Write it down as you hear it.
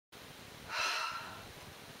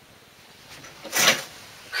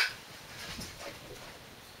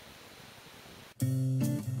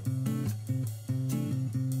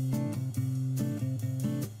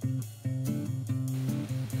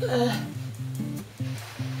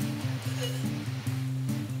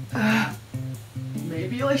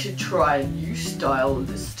Maybe I should try a new style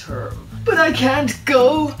this term. But I can't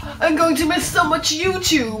go! I'm going to miss so much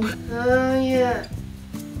YouTube! Yeah.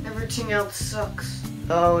 Everything else sucks.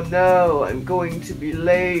 Oh no, I'm going to be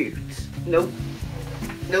late. Nope.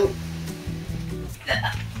 Nope.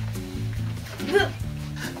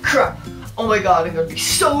 Crap! Oh my god, I'm gonna be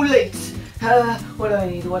so late! What do I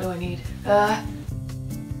need? What do I need?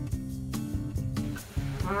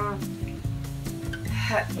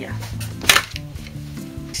 Yeah.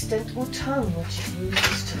 Extendable tongue, which you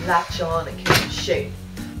use to latch on and keep in shape.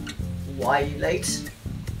 Why are you late?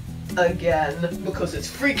 Again, because it's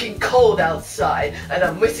freaking cold outside and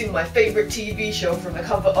I'm missing my favorite TV show from the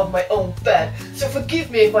comfort of my own bed. So forgive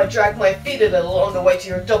me if I drag my feet a little on the way to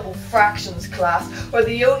your double fractions class, where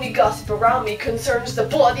the only gossip around me concerns the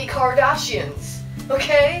bloody Kardashians.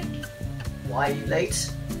 Okay? Why are you late?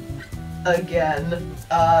 Again,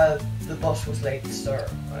 the bus was late, sir.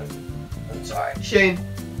 I'm sorry. Shane,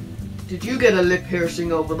 did you get a lip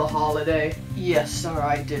piercing over the holiday? Yes, sir,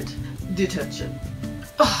 I did. Detention.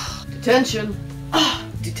 Detention.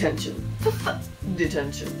 Detention.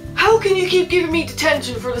 Detention. How can you keep giving me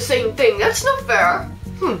detention for the same thing? That's not fair.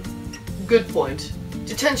 Good point.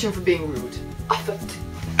 Detention for being rude.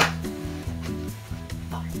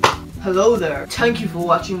 Hello there. Thank you for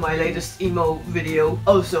watching my latest emo video.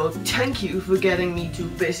 Also, thank you for getting me to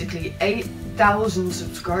basically 8,000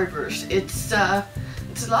 subscribers. It's a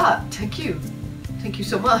lot. Thank you. Thank you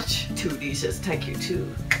so much. 2D says thank you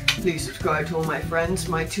too. Please subscribe to all my friends,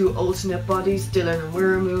 my two alternate bodies, Dylan and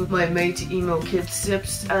Wiramu, my mate Emo Kid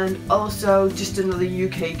Sips, and also just another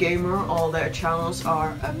UK gamer. All their channels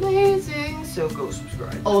are amazing, so go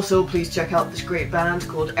subscribe. Also, please check out this great band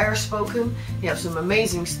called Airspoken. They have some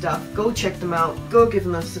amazing stuff. Go check them out. Go give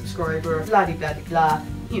them a subscriber. Blah de blah de blah.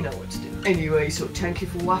 You know what to do. Anyway, so thank you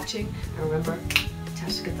for watching, and remember,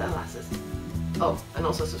 Tasha gets the lasses. Oh, and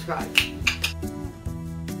also subscribe.